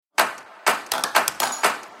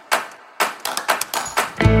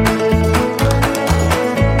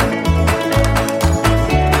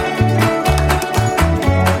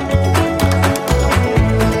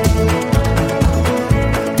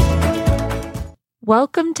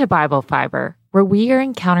Welcome to Bible Fiber, where we are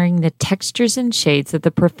encountering the textures and shades of the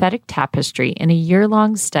prophetic tapestry in a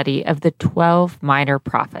year-long study of the 12 minor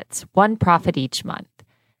prophets, one prophet each month.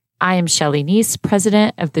 I am Shelley Neese,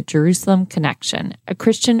 president of the Jerusalem Connection, a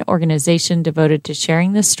Christian organization devoted to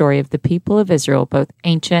sharing the story of the people of Israel, both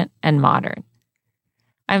ancient and modern.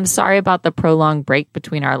 I'm sorry about the prolonged break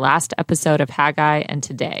between our last episode of Haggai and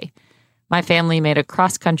today. My family made a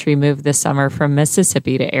cross-country move this summer from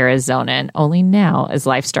Mississippi to Arizona, and only now is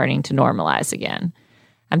life starting to normalize again.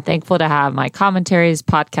 I'm thankful to have my commentaries,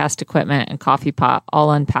 podcast equipment, and coffee pot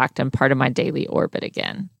all unpacked and part of my daily orbit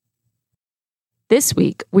again. This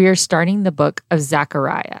week, we are starting the book of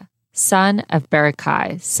Zechariah, son of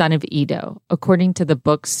Berechiah, son of Iddo, according to the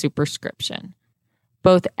book's superscription.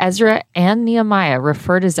 Both Ezra and Nehemiah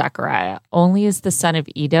refer to Zechariah only as the son of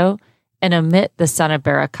Iddo and omit the son of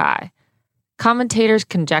Berechiah. Commentators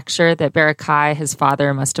conjecture that Berechiah, his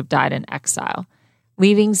father, must have died in exile,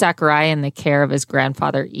 leaving Zechariah in the care of his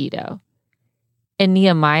grandfather Iddo. In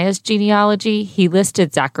Nehemiah's genealogy, he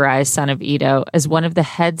listed Zechariah, son of Iddo, as one of the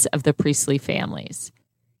heads of the priestly families.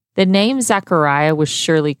 The name Zechariah was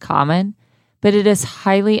surely common, but it is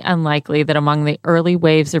highly unlikely that among the early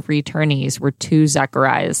waves of returnees were two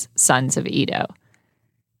Zechariahs, sons of Iddo.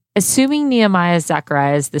 Assuming Nehemiah's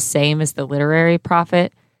Zechariah is the same as the literary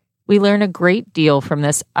prophet, we learn a great deal from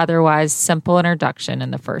this otherwise simple introduction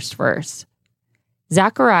in the first verse.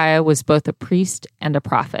 Zechariah was both a priest and a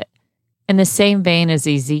prophet, in the same vein as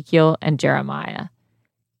Ezekiel and Jeremiah.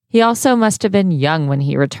 He also must have been young when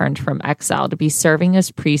he returned from exile to be serving as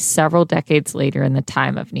priest several decades later in the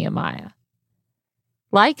time of Nehemiah.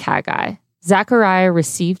 Like Haggai, Zechariah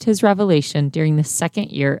received his revelation during the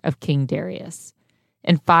second year of King Darius,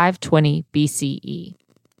 in 520 BCE.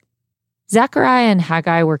 Zechariah and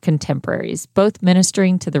Haggai were contemporaries, both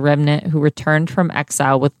ministering to the remnant who returned from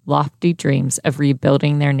exile with lofty dreams of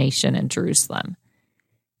rebuilding their nation in Jerusalem.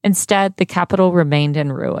 Instead, the capital remained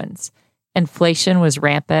in ruins. Inflation was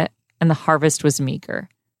rampant, and the harvest was meager.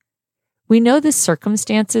 We know the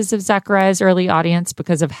circumstances of Zechariah's early audience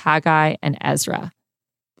because of Haggai and Ezra.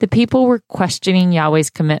 The people were questioning Yahweh's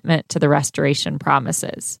commitment to the restoration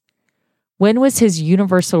promises. When was his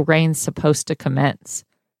universal reign supposed to commence?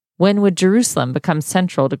 When would Jerusalem become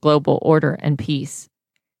central to global order and peace?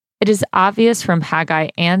 It is obvious from Haggai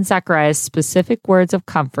and Zechariah's specific words of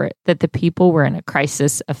comfort that the people were in a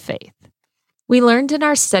crisis of faith. We learned in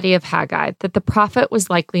our study of Haggai that the prophet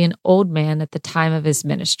was likely an old man at the time of his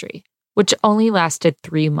ministry, which only lasted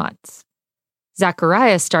 3 months.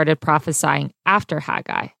 Zechariah started prophesying after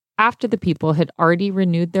Haggai, after the people had already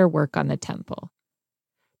renewed their work on the temple.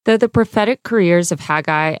 Though the prophetic careers of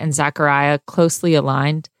Haggai and Zechariah closely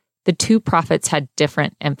aligned, the two prophets had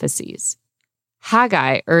different emphases.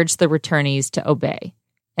 Haggai urged the returnees to obey,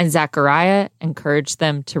 and Zechariah encouraged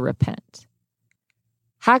them to repent.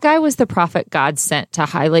 Haggai was the prophet God sent to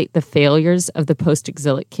highlight the failures of the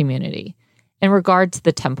post-exilic community in regard to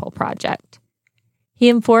the temple project. He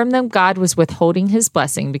informed them God was withholding his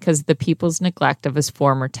blessing because of the people's neglect of his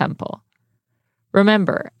former temple.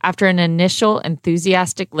 Remember, after an initial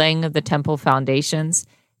enthusiastic laying of the temple foundations,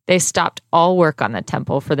 they stopped all work on the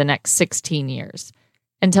temple for the next 16 years,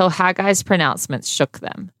 until Haggai's pronouncements shook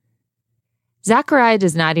them. Zechariah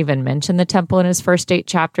does not even mention the temple in his first 8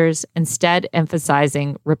 chapters, instead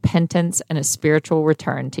emphasizing repentance and a spiritual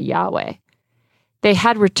return to Yahweh. They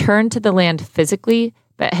had returned to the land physically,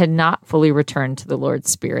 but had not fully returned to the Lord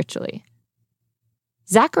spiritually.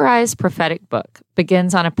 Zechariah's prophetic book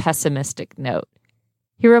begins on a pessimistic note.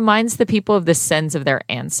 He reminds the people of the sins of their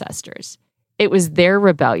ancestors. It was their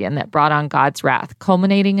rebellion that brought on God's wrath,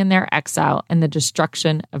 culminating in their exile and the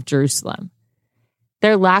destruction of Jerusalem.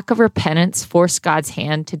 Their lack of repentance forced God's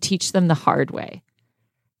hand to teach them the hard way.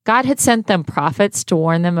 God had sent them prophets to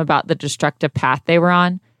warn them about the destructive path they were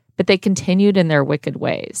on, but they continued in their wicked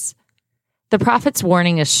ways. The prophet's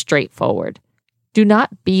warning is straightforward. Do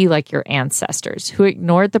not be like your ancestors who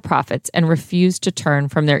ignored the prophets and refused to turn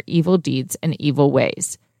from their evil deeds and evil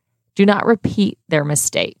ways. Do not repeat their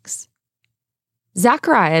mistakes.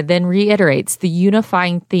 Zechariah then reiterates the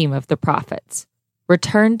unifying theme of the prophets.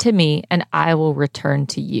 Return to me, and I will return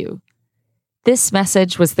to you. This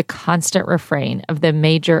message was the constant refrain of the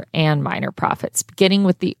major and minor prophets, beginning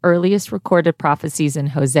with the earliest recorded prophecies in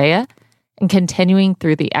Hosea and continuing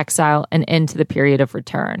through the exile and into the period of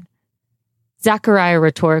return. Zechariah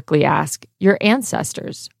rhetorically asks, your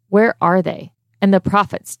ancestors, where are they? And the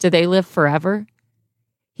prophets, do they live forever?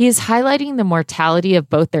 He is highlighting the mortality of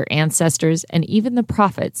both their ancestors and even the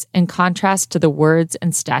prophets in contrast to the words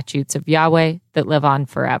and statutes of Yahweh that live on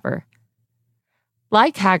forever.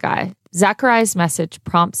 Like Haggai, Zechariah's message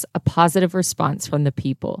prompts a positive response from the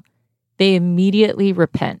people. They immediately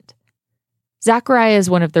repent. Zechariah is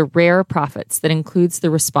one of the rare prophets that includes the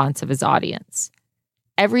response of his audience.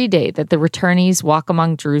 Every day that the returnees walk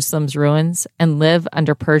among Jerusalem's ruins and live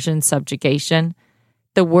under Persian subjugation,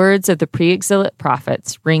 the words of the pre-exilic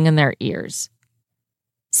prophets ring in their ears.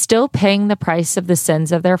 Still paying the price of the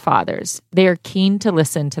sins of their fathers, they are keen to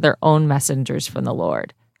listen to their own messengers from the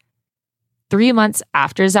Lord. 3 months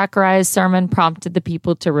after Zechariah's sermon prompted the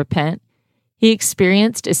people to repent, he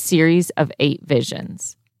experienced a series of 8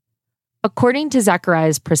 visions. According to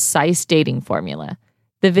Zechariah's precise dating formula,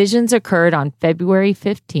 the visions occurred on February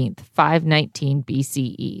 15th, 519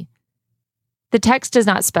 BCE. The text does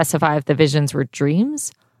not specify if the visions were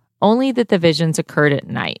dreams, only that the visions occurred at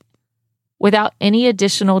night. Without any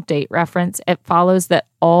additional date reference, it follows that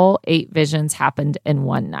all 8 visions happened in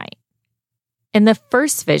one night. In the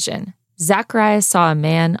first vision, Zechariah saw a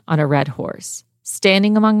man on a red horse,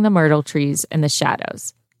 standing among the myrtle trees in the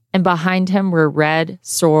shadows, and behind him were red,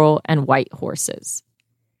 sorrel, and white horses.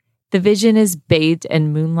 The vision is bathed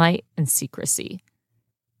in moonlight and secrecy.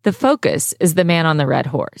 The focus is the man on the red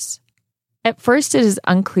horse. At first, it is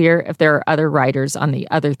unclear if there are other riders on the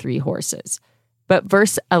other 3 horses, but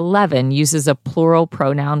verse 11 uses a plural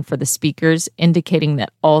pronoun for the speakers, indicating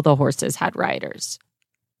that all the horses had riders.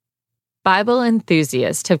 Bible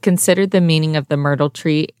enthusiasts have considered the meaning of the myrtle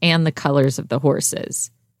tree and the colors of the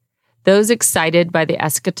horses. Those excited by the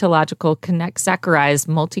eschatological connect Zechariah's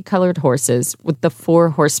multicolored horses with the 4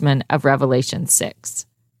 horsemen of Revelation 6.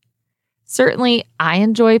 Certainly, I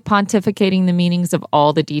enjoy pontificating the meanings of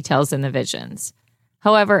all the details in the visions.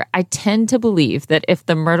 However, I tend to believe that if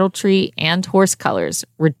the myrtle tree and horse colors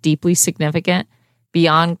were deeply significant,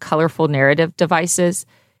 beyond colorful narrative devices,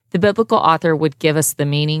 the biblical author would give us the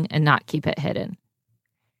meaning and not keep it hidden.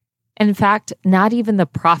 In fact, not even the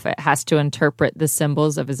prophet has to interpret the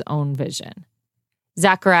symbols of his own vision.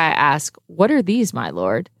 Zechariah asks, "What are these, my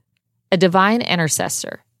Lord?" A divine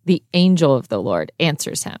intercessor, the angel of the Lord,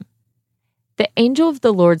 answers him. The angel of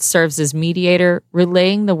the Lord serves as mediator,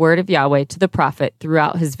 relaying the word of Yahweh to the prophet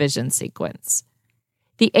throughout his vision sequence.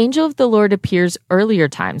 The angel of the Lord appears earlier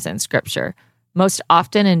times in Scripture, most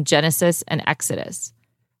often in Genesis and Exodus.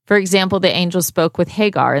 For example, the angel spoke with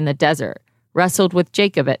Hagar in the desert, wrestled with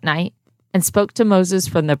Jacob at night, and spoke to Moses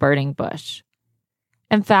from the burning bush.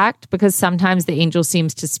 In fact, because sometimes the angel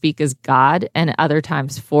seems to speak as God and other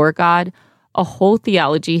times for God, a whole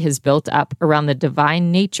theology has built up around the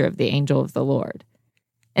divine nature of the angel of the Lord.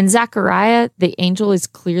 In Zechariah, the angel is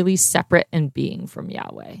clearly separate in being from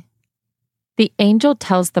Yahweh. The angel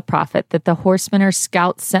tells the prophet that the horsemen are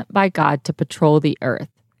scouts sent by God to patrol the earth.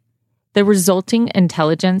 The resulting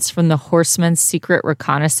intelligence from the horsemen's secret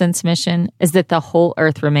reconnaissance mission is that the whole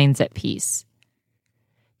earth remains at peace.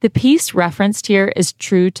 The peace referenced here is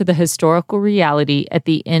true to the historical reality at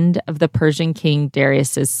the end of the Persian king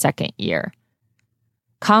Darius's 2nd year.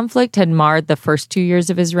 Conflict had marred the first 2 years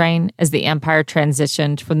of his reign as the empire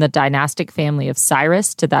transitioned from the dynastic family of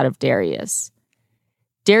Cyrus to that of Darius.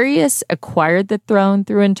 Darius acquired the throne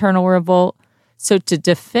through internal revolt, so to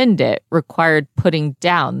defend it required putting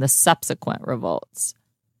down the subsequent revolts.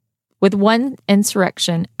 With one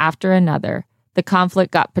insurrection after another, the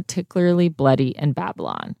conflict got particularly bloody in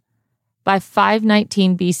Babylon. By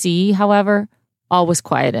 519 BCE, however, all was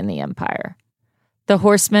quiet in the empire. The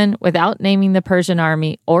horsemen, without naming the Persian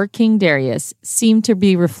army or King Darius, seem to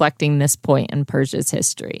be reflecting this point in Persia's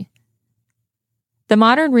history. The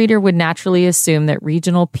modern reader would naturally assume that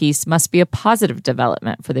regional peace must be a positive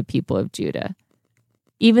development for the people of Judah.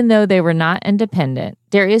 Even though they were not independent,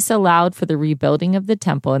 Darius allowed for the rebuilding of the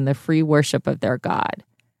temple and the free worship of their God.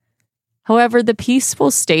 However, the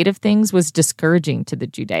peaceful state of things was discouraging to the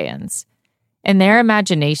Judeans. In their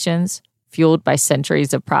imaginations, fueled by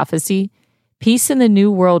centuries of prophecy, peace in the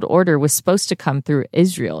New World Order was supposed to come through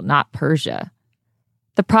Israel, not Persia.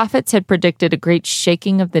 The prophets had predicted a great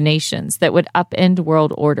shaking of the nations that would upend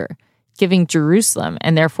world order, giving Jerusalem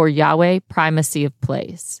and therefore Yahweh primacy of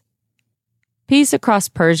place. Peace across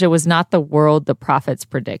Persia was not the world the prophets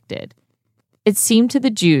predicted. It seemed to the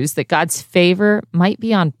Jews that God's favor might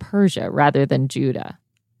be on Persia rather than Judah.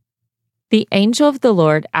 The angel of the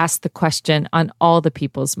Lord asked the question on all the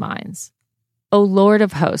people's minds. O Lord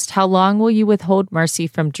of hosts, how long will you withhold mercy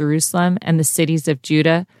from Jerusalem and the cities of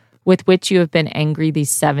Judah, with which you have been angry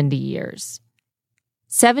these 70 years?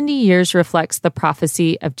 70 years reflects the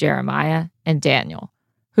prophecy of Jeremiah and Daniel,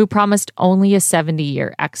 who promised only a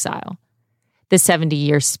 70-year exile. The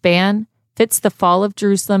 70-year span fits the fall of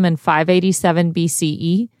Jerusalem in 587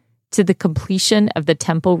 BCE to the completion of the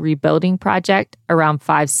temple rebuilding project around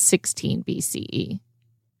 516 BCE.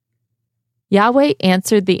 Yahweh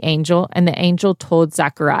answered the angel, and the angel told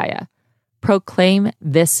Zechariah, "Proclaim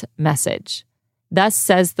this message. Thus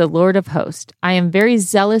says the Lord of hosts, I am very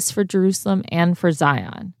zealous for Jerusalem and for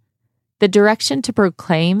Zion." The direction to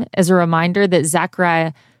proclaim is a reminder that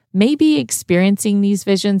Zechariah may be experiencing these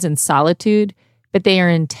visions in solitude, but they are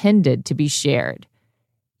intended to be shared.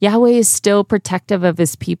 Yahweh is still protective of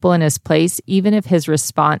his people in his place, even if his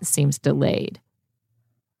response seems delayed.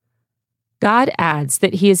 God adds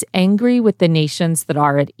that he is angry with the nations that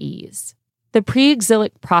are at ease. The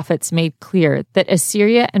pre-exilic prophets made clear that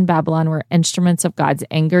Assyria and Babylon were instruments of God's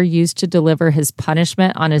anger used to deliver his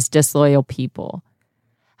punishment on his disloyal people.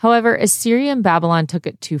 However, Assyria and Babylon took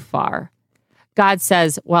it too far. God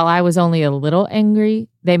says, "While I was only a little angry,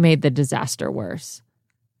 they made the disaster worse."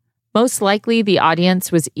 Most likely, the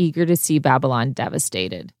audience was eager to see Babylon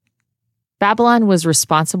devastated. Babylon was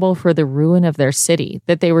responsible for the ruin of their city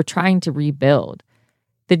that they were trying to rebuild.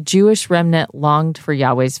 The Jewish remnant longed for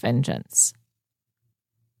Yahweh's vengeance.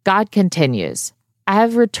 God continues, "I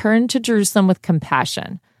have returned to Jerusalem with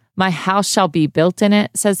compassion. My house shall be built in it,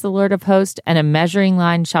 says the Lord of hosts, and a measuring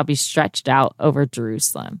line shall be stretched out over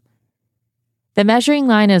Jerusalem." The measuring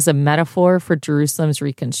line is a metaphor for Jerusalem's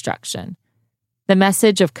reconstruction. The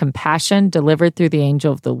message of compassion delivered through the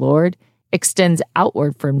angel of the Lord extends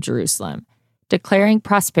outward from Jerusalem, declaring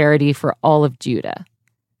prosperity for all of Judah.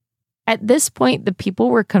 At this point, the people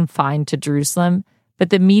were confined to Jerusalem, but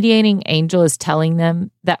the mediating angel is telling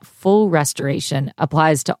them that full restoration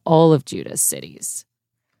applies to all of Judah's cities.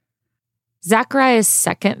 Zechariah's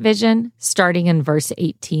second vision, starting in verse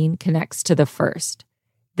 18, connects to the first.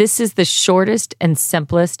 This is the shortest and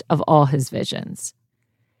simplest of all his visions.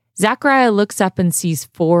 Zechariah looks up and sees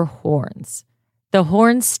 4 horns. The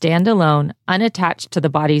horns stand alone, unattached to the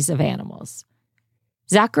bodies of animals.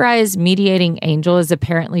 Zechariah's mediating angel is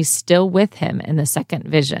apparently still with him in the second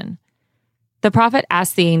vision. The prophet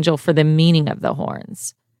asks the angel for the meaning of the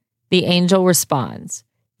horns. The angel responds,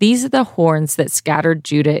 "These are the horns that scattered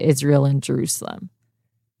Judah, Israel, and Jerusalem."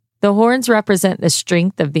 The horns represent the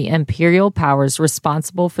strength of the imperial powers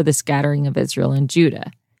responsible for the scattering of Israel and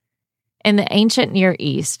Judah. In the ancient Near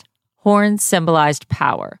East, horns symbolized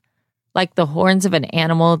power, like the horns of an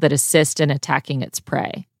animal that assist in attacking its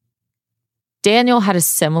prey. Daniel had a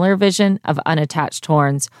similar vision of unattached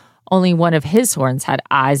horns, only one of his horns had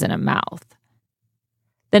eyes and a mouth.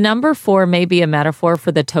 The number 4 may be a metaphor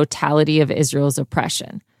for the totality of Israel's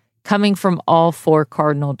oppression, coming from all 4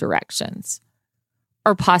 cardinal directions.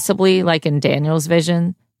 Or possibly, like in Daniel's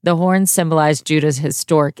vision, the horns symbolize Judah's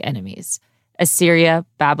historic enemies, Assyria,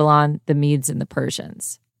 Babylon, the Medes, and the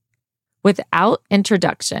Persians. Without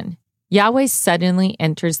introduction, Yahweh suddenly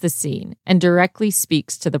enters the scene and directly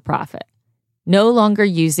speaks to the prophet, no longer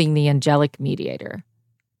using the angelic mediator.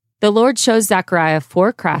 The Lord shows Zechariah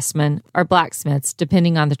 4 craftsmen or blacksmiths,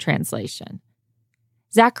 depending on the translation.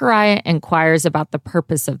 Zechariah inquires about the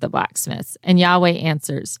purpose of the blacksmiths, and Yahweh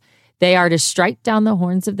answers, "They are to strike down the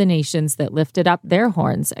horns of the nations that lifted up their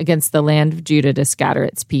horns against the land of Judah to scatter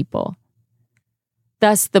its people."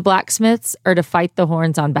 Thus, the blacksmiths are to fight the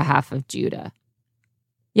horns on behalf of Judah.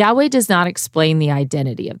 Yahweh does not explain the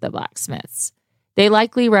identity of the blacksmiths. They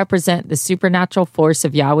likely represent the supernatural force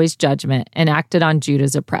of Yahweh's judgment enacted on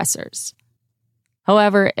Judah's oppressors.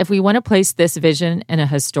 However, if we want to place this vision in a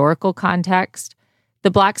historical context,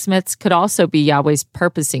 the blacksmiths could also be Yahweh's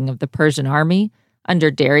purposing of the Persian army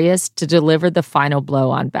under Darius to deliver the final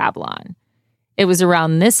blow on Babylon. It was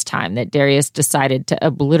around this time that Darius decided to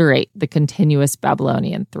obliterate the continuous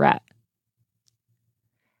Babylonian threat.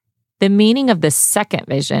 The meaning of the second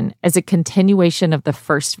vision is a continuation of the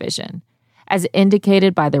first vision, as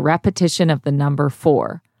indicated by the repetition of the number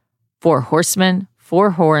 4. 4 horsemen,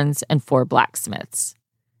 4 horns, and 4 blacksmiths.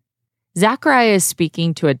 Zechariah is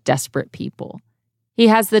speaking to a desperate people. He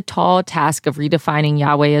has the tall task of redefining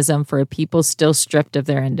Yahwehism for a people still stripped of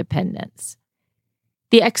their independence.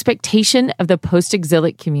 The expectation of the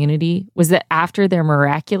post-exilic community was that after their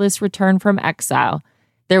miraculous return from exile,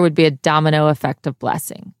 there would be a domino effect of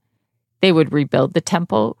blessing. They would rebuild the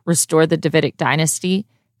temple, restore the Davidic dynasty,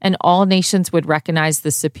 and all nations would recognize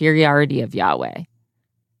the superiority of Yahweh.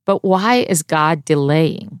 But why is God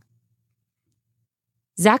delaying?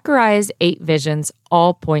 Zechariah's 8 visions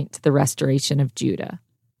all point to the restoration of Judah.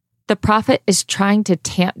 The prophet is trying to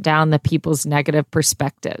tamp down the people's negative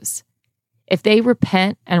perspectives. If they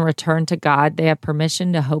repent and return to God, they have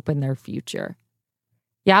permission to hope in their future.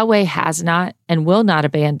 Yahweh has not and will not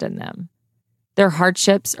abandon them. Their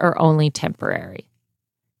hardships are only temporary.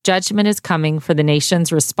 Judgment is coming for the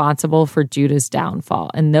nations responsible for Judah's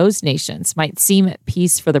downfall, and those nations might seem at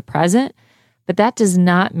peace for the present, but that does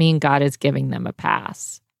not mean God is giving them a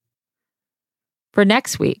pass. For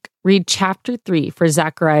next week, read chapter 3 for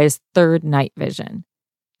Zechariah's third night vision.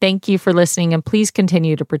 Thank you for listening, and please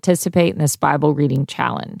continue to participate in this Bible reading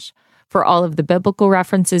challenge. For all of the biblical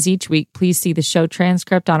references each week, please see the show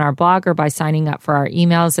transcript on our blog or by signing up for our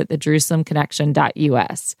emails at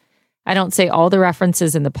thejerusalemconnection.us. I don't say all the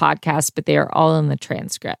references in the podcast, but they are all in the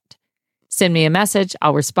transcript. Send me a message.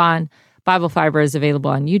 I'll respond. Bible Fiber is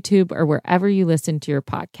available on YouTube or wherever you listen to your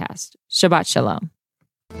podcast. Shabbat Shalom.